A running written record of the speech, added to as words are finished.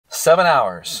7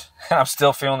 hours, and I'm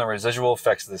still feeling the residual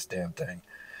effects of this damn thing.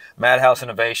 Madhouse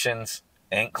Innovations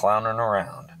ain't clowning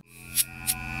around.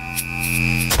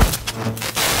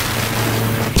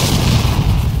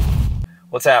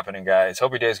 What's happening, guys?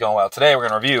 Hope your day's going well. Today we're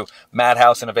going to review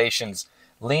Madhouse Innovations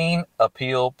Lean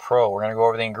Appeal Pro. We're going to go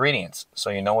over the ingredients so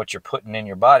you know what you're putting in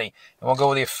your body, and we'll go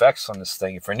over the effects on this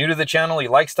thing. If you're new to the channel, you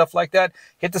like stuff like that,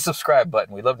 hit the subscribe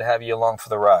button. We'd love to have you along for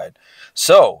the ride.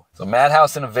 So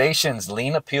Madhouse Innovations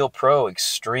Lean Appeal Pro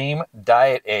Extreme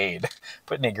Diet Aid.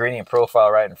 Putting the ingredient profile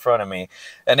right in front of me,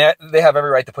 and they have every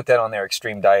right to put that on their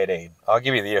Extreme Diet Aid. I'll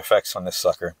give you the effects on this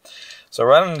sucker. So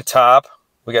right on the top,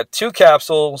 we got 2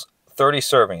 capsules, 30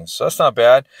 servings, so that's not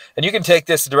bad. And you can take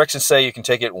this, the directions say you can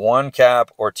take it 1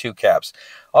 cap or 2 caps.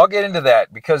 I'll get into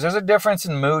that because there's a difference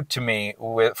in mood to me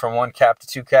from 1 cap to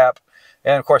 2 cap,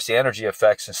 and of course the energy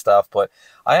effects and stuff, but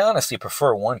I honestly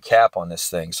prefer 1 cap on this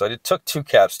thing, so I took 2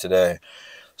 caps today.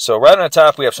 So right on the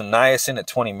top we have some niacin at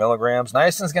 20 milligrams.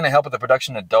 Niacin is going to help with the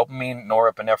production of dopamine,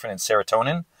 norepinephrine, and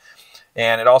serotonin.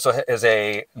 And it also is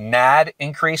a NAD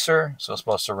increaser, so it's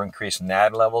supposed to increase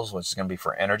NAD levels, which is going to be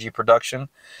for energy production.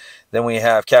 Then we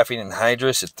have caffeine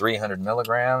anhydrous at 300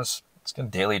 milligrams. It's a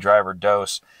daily driver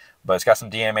dose, but it's got some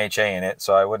DMHA in it,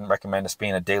 so I wouldn't recommend this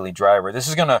being a daily driver. This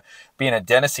is going to be an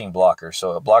adenosine blocker,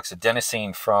 so it blocks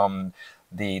adenosine from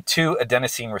the 2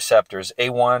 adenosine receptors,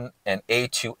 A1 and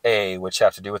A2A, which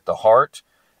have to do with the heart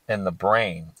and the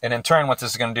brain. And in turn, what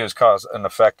this is going to do is cause an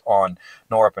effect on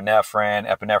norepinephrine,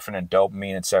 epinephrine, and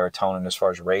dopamine and serotonin as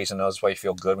far as raising those. That's why you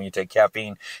feel good when you take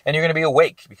caffeine. And you're going to be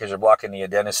awake because you're blocking the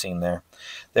adenosine there.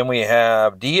 Then we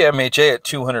have DMHA at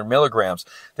 200 milligrams.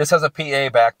 This has a PA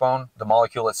backbone, the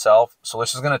molecule itself. So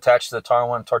this is going to attach to the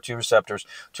TAR1, TAR2 receptors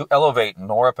to elevate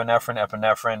norepinephrine,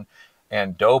 epinephrine,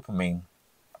 and dopamine.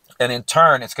 And in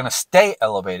turn, it's going to stay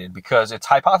elevated because it's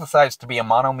hypothesized to be a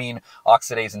monoamine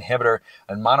oxidase inhibitor.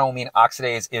 And monoamine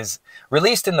oxidase is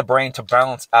released in the brain to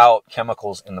balance out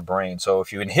chemicals in the brain. So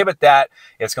if you inhibit that,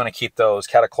 it's going to keep those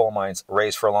catecholamines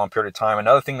raised for a long period of time.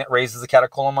 Another thing that raises the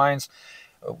catecholamines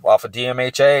off of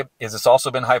DMHA is it's also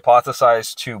been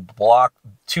hypothesized to block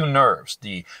 2 nerves,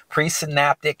 the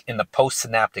presynaptic and the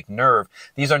postsynaptic nerve.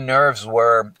 These are nerves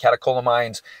where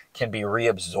catecholamines can be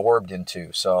reabsorbed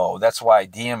into. So that's why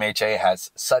DMHA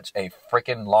has such a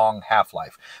freaking long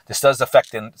half-life. This does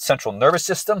affect the central nervous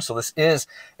system, so this is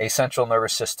a central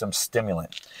nervous system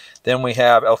stimulant. Then we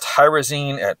have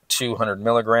L-tyrosine at 200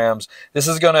 milligrams. This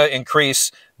is going to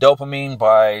increase dopamine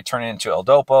by turning into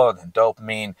L-dopa, then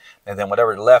dopamine, and then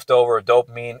whatever leftover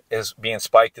dopamine is being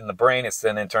spiked in the brain, it's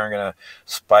then in turn going to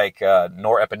spike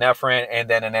norepinephrine, and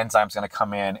then an enzyme is going to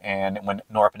come in, and when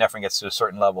norepinephrine gets to a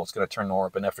certain level, it's going to turn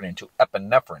norepinephrine into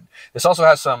epinephrine. This also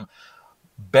has some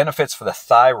benefits for the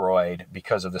thyroid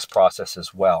because of this process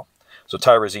as well. So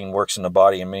tyrosine works in the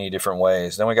body in many different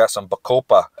ways. Then we got some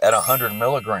Bacopa at 100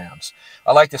 milligrams.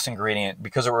 I like this ingredient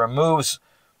because it removes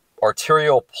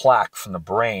arterial plaque from the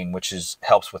brain, which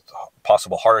helps with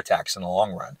possible heart attacks in the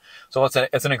long run. So it's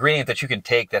an ingredient that you can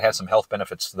take that has some health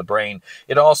benefits to the brain.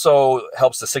 It also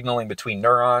helps the signaling between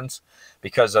neurons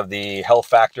because of the health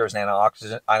factors and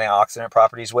antioxidant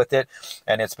properties with it.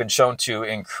 And it's been shown to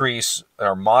increase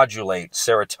or modulate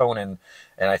serotonin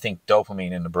and I think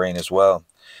dopamine in the brain as well.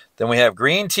 Then we have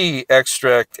green tea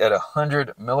extract at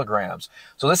 100 milligrams.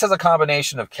 So this has a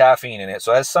combination of caffeine in it.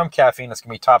 So it has some caffeine that's going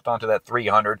to be topped onto that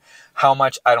 300. How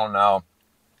much, I don't know.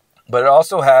 But it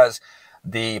also has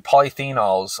the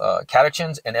polyphenols,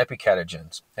 catechins and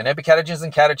epicatechins. And epicatechins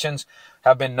and catechins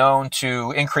have been known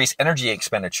to increase energy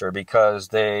expenditure because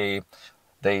they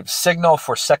signal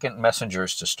for second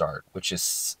messengers to start, which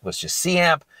is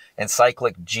CAMP and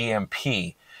cyclic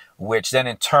GMP, which then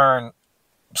in turn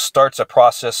starts a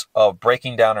process of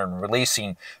breaking down and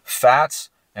releasing fats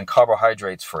and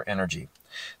carbohydrates for energy.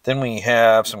 Then we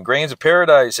have some grains of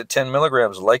paradise at 10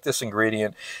 milligrams, like this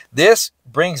ingredient. This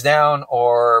brings down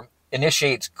or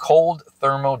initiates cold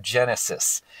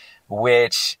thermogenesis,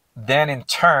 which then in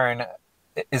turn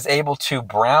is able to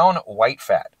brown white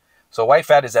fat. So white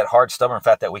fat is that hard, stubborn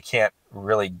fat that we can't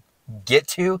really get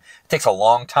to. It takes a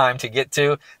long time to get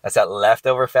to. That's that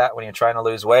leftover fat when you're trying to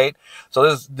lose weight.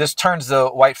 So this turns the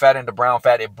white fat into brown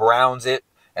fat. It browns it,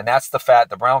 and that's the fat.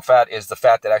 The brown fat is the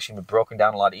fat that actually can be broken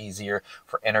down a lot easier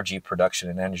for energy production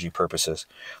and energy purposes.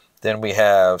 Then we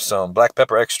have some black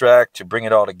pepper extract to bring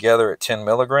it all together at 10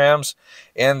 milligrams.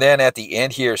 And then at the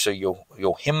end here, so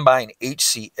yohimbine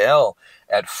HCl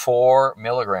at 4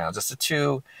 milligrams. It's a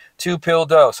two pill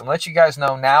dose. I'm gonna let you guys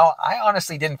know now, I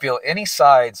honestly didn't feel any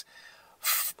sides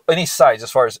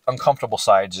as far as uncomfortable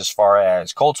sides, as far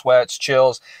as cold sweats,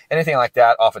 chills, anything like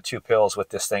that off of 2 pills with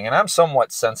this thing. And I'm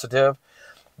somewhat sensitive,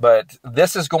 but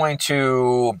this is going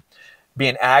to be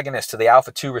an agonist to the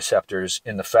alpha-2 receptors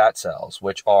in the fat cells,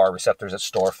 which are receptors that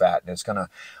store fat. And it's going to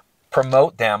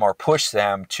promote them or push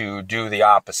them to do the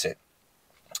opposite,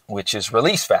 which is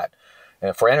release fat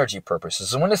for energy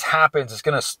purposes. And when this happens, it's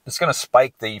going to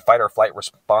spike the fight or flight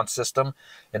response system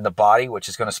in the body, which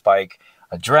is going to spike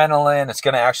adrenaline. It's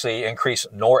going to actually increase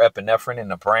norepinephrine in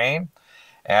the brain.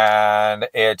 And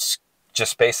it's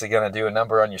just basically going to do a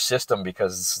number on your system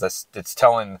because it's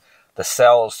telling the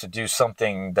cells to do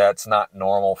something that's not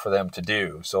normal for them to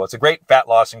do. So it's a great fat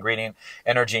loss ingredient,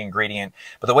 energy ingredient.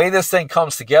 But the way this thing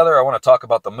comes together, I want to talk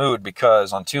about the mood,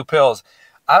 because on 2 pills,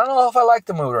 I don't know if I like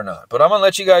the mood or not, but I'm going to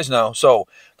let you guys know. So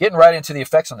getting right into the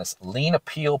effects on this, Lean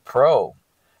Appeal Pro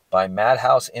by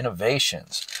Madhouse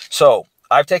Innovations. So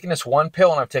I've taken this 1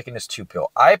 pill and I've taken this 2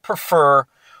 pill. I prefer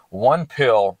 1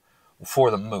 pill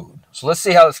for the mood. So let's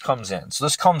see how this comes in. So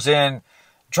this comes in,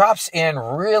 drops in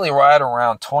really right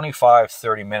around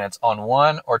 25-30 minutes on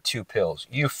 1 or 2 pills.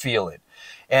 You feel it.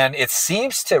 And it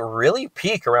seems to really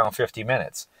peak around 50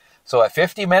 minutes. So at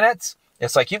 50 minutes,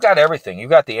 it's like you've got everything. You've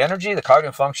got the energy, the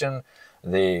cognitive function,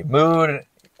 the mood,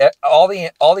 all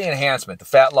the enhancement, the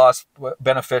fat loss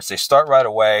benefits, they start right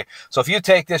away. So if you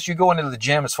take this, you go into the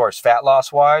gym as far as fat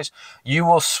loss wise, you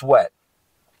will sweat.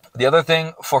 The other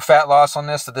thing for fat loss on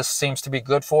this that this seems to be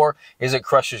good for is it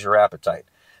crushes your appetite.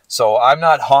 So I'm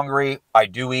not hungry. I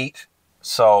do eat.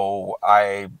 So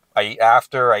I eat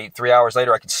after. I eat 3 hours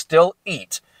later. I can still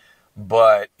eat.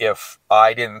 But if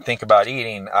I didn't think about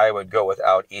eating, I would go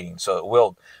without eating. So it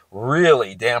will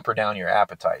really damper down your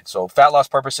appetite. So fat loss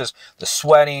purposes, the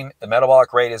sweating, the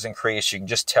metabolic rate is increased. You can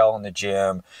just tell in the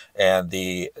gym, and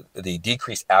the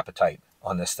decreased appetite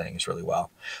on this thing is really well.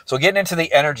 So getting into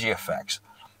the energy effects.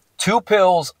 2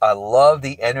 pills, I love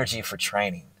the energy for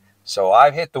training. So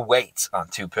I've hit the weights on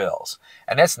 2 pills,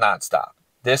 and it's nonstop.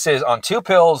 This is on 2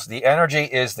 pills, the energy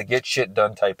is the get shit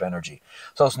done type energy.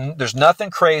 So there's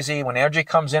nothing crazy. When energy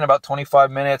comes in about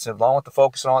 25 minutes, and along with the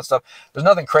focus and all that stuff, there's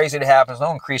nothing crazy that happens,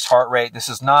 no increased heart rate. This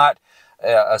is not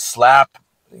a slap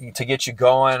to get you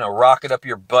going, a rocket up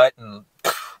your butt and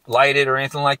light it or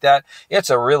anything like that. It's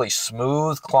a really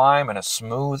smooth climb and a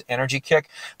smooth energy kick,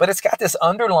 but it's got this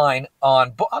underlying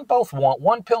on both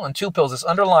 1 pill and 2 pills, this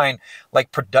underlying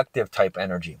like productive type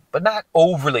energy, but not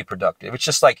overly productive. It's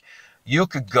just like you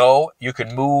could go, you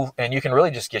can move, and you can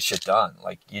really just get shit done.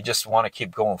 Like you just want to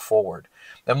keep going forward.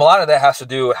 And a lot of that has to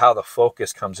do with how the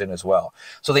focus comes in as well.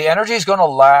 So the energy is going to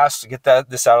last, get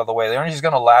this out of the way, the energy is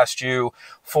going to last you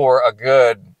for a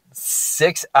good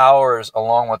 6 hours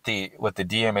along with the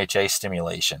DMHA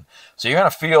stimulation. So you're going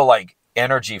to feel like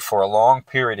energy for a long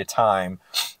period of time.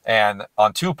 And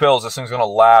on 2 pills, this thing's going to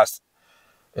last,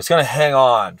 it's going to hang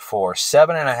on for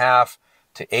 7.5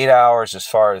 to 8 hours as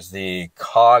far as the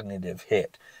cognitive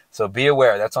hit. So be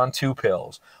aware, that's on 2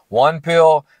 pills. 1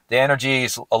 pill, the energy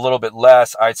is a little bit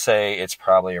less. I'd say it's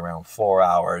probably around 4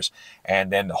 hours.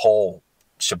 And then the whole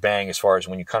shebang, as far as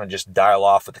when you kind of just dial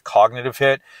off with the cognitive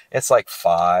hit, it's like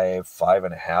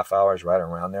 5.5 hours, right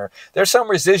around there. There's some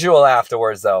residual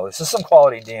afterwards though. This is some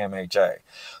quality DMHA.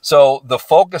 So the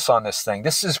focus on this thing,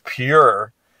 this is a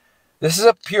pure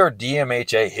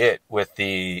DMHA hit with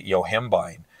the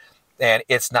yohimbine. And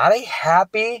it's not a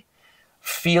happy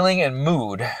feeling and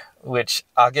mood, which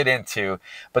I'll get into,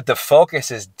 but the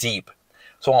focus is deep.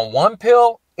 So on 1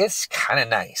 pill, it's kind of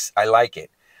nice. I like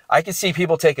it. I can see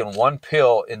people taking 1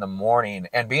 pill in the morning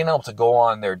and being able to go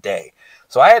on their day.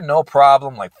 So I had no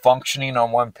problem like functioning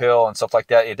on 1 pill and stuff like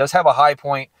that. It does have a high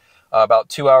point about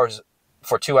 2 hours,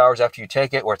 for 2 hours after you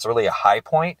take it, where it's really a high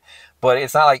point. But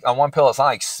it's not like on 1 pill, it's not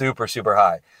like super, super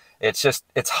high. It's just,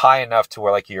 it's high enough to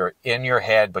where like you're in your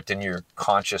head, but then you're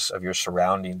conscious of your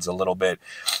surroundings a little bit.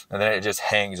 And then it just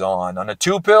hangs on. On the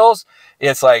 2 pills,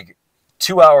 it's like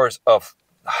 3 hours of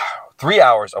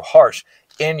harsh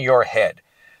in your head.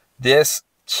 This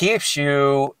keeps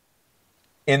you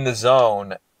in the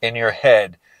zone in your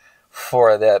head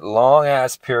for that long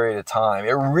ass period of time.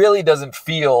 It really doesn't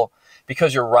feel,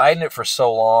 because you're riding it for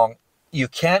so long, you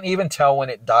can't even tell when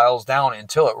it dials down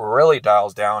until it really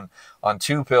dials down on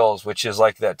 2 pills, which is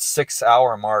like that 6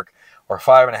 hour mark or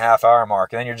 5.5 hour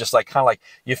mark. And then you're just like, kind of like,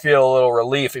 you feel a little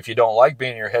relief if you don't like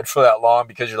being in your head for that long,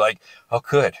 because you're like, oh,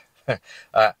 good.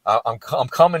 I'm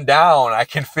coming down. I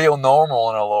can feel normal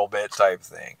in a little bit type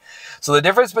thing. So the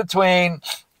difference between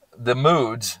the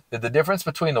moods, the difference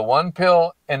between the 1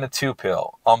 pill and the 2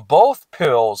 pill. On both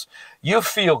pills, you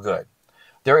feel good.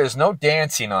 There is no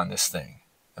dancing on this thing.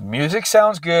 The music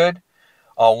sounds good.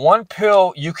 On 1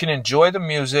 pill, you can enjoy the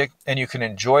music and you can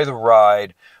enjoy the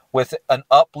ride with an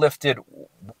uplifted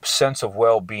sense of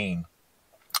well-being.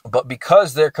 But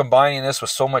because they're combining this with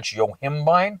so much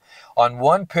yohimbine on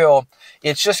one pill,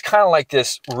 it's just kind of like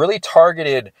this really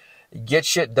targeted get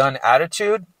shit done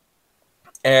attitude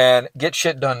and get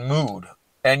shit done mood.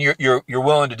 And you're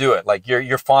willing to do it. Like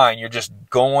you're fine. You're just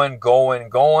going.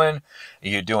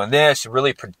 You're doing this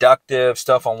really productive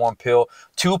stuff on one pill.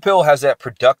 Two pill has that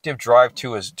productive drive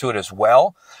to it as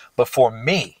well. But for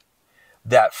me,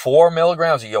 that 4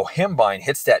 milligrams of yohimbine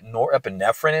hits that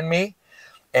norepinephrine in me,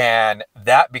 and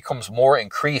that becomes more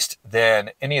increased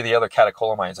than any of the other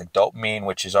catecholamines, like dopamine,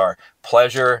 which is our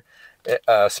pleasure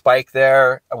spike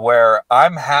there, where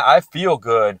I feel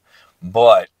good,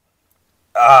 but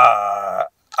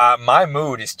my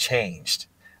mood is changed.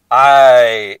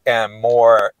 I am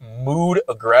more mood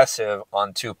aggressive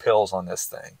on 2 pills on this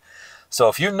thing. So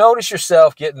if you notice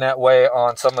yourself getting that way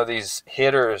on some of these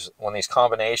hitters, on these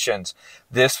combinations,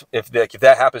 if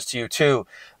that happens to you too,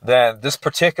 then this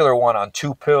particular one on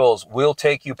 2 pills will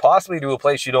take you possibly to a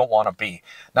place you don't want to be.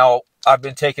 Now, I've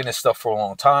been taking this stuff for a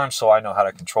long time, so I know how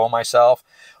to control myself.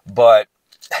 But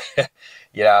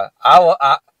yeah,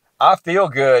 I feel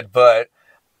good, but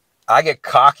I get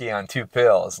cocky on 2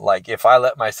 pills, like if I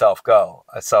let myself go.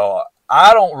 So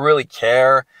I don't really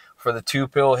care for the 2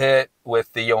 pill hit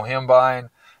with the yohimbine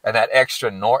and that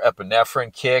extra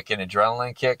norepinephrine kick and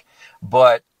adrenaline kick,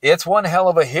 but it's one hell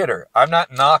of a hitter. I'm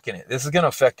not knocking it. This is going to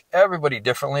affect everybody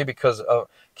differently because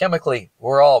chemically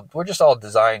we're just all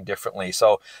designed differently.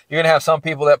 So you're going to have some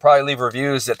people that probably leave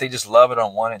reviews that they just love it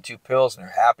on 1 and 2 pills and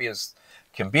they're happy as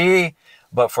can be.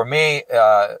 But for me,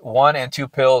 1 and 2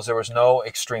 pills, there was no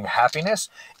extreme happiness.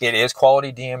 It is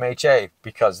quality DMHA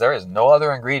because there is no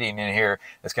other ingredient in here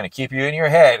that's going to keep you in your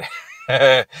head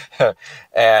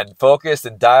and focused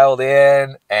and dialed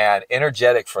in and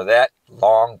energetic for that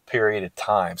long period of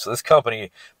time. So this company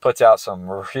puts out some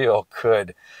real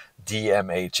good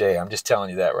DMHA. I'm just telling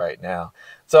you that right now.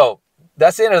 So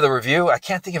that's the end of the review. I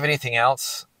can't think of anything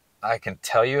else I can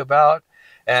tell you about.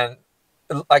 And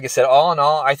like I said, all in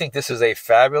all, I think this is a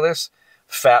fabulous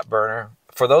fat burner.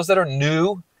 For those that are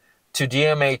new to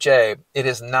DMHA, it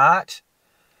is not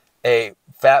a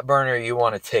fat burner you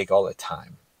want to take all the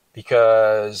time,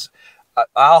 because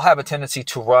I'll have a tendency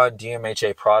to run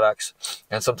DMHA products,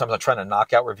 and sometimes I'm trying to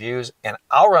knock out reviews, and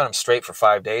I'll run them straight for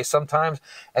 5 days sometimes,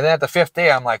 and then at the 5th day,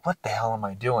 I'm like, what the hell am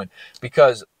I doing?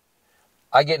 Because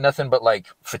I get nothing but like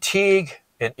fatigue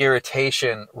and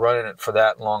irritation running it for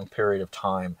that long period of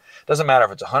time. Doesn't matter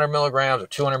if it's 100 milligrams or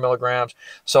 200 milligrams.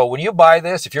 So when you buy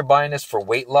this, if you're buying this for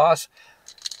weight loss,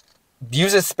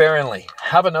 use it sparingly.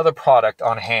 Have another product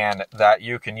on hand that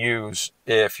you can use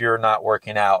if you're not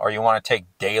working out or you want to take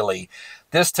daily.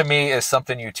 This to me is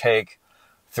something you take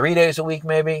 3 days a week,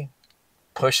 maybe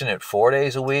pushing it 4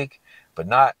 days a week, but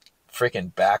not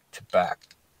freaking back to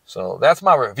back. So that's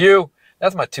my review.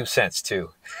 That's my 2 cents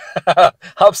too.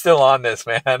 I'm still on this,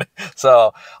 man.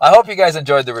 So I hope you guys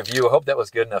enjoyed the review. I hope that was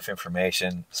good enough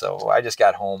information. So I just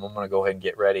got home. I'm going to go ahead and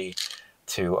get ready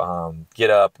to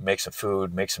get up, make some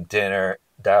food, make some dinner,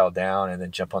 dial down, and then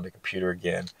jump on the computer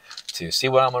again to see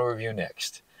what I'm going to review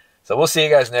next. So we'll see you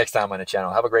guys next time on the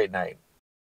channel. Have a great night.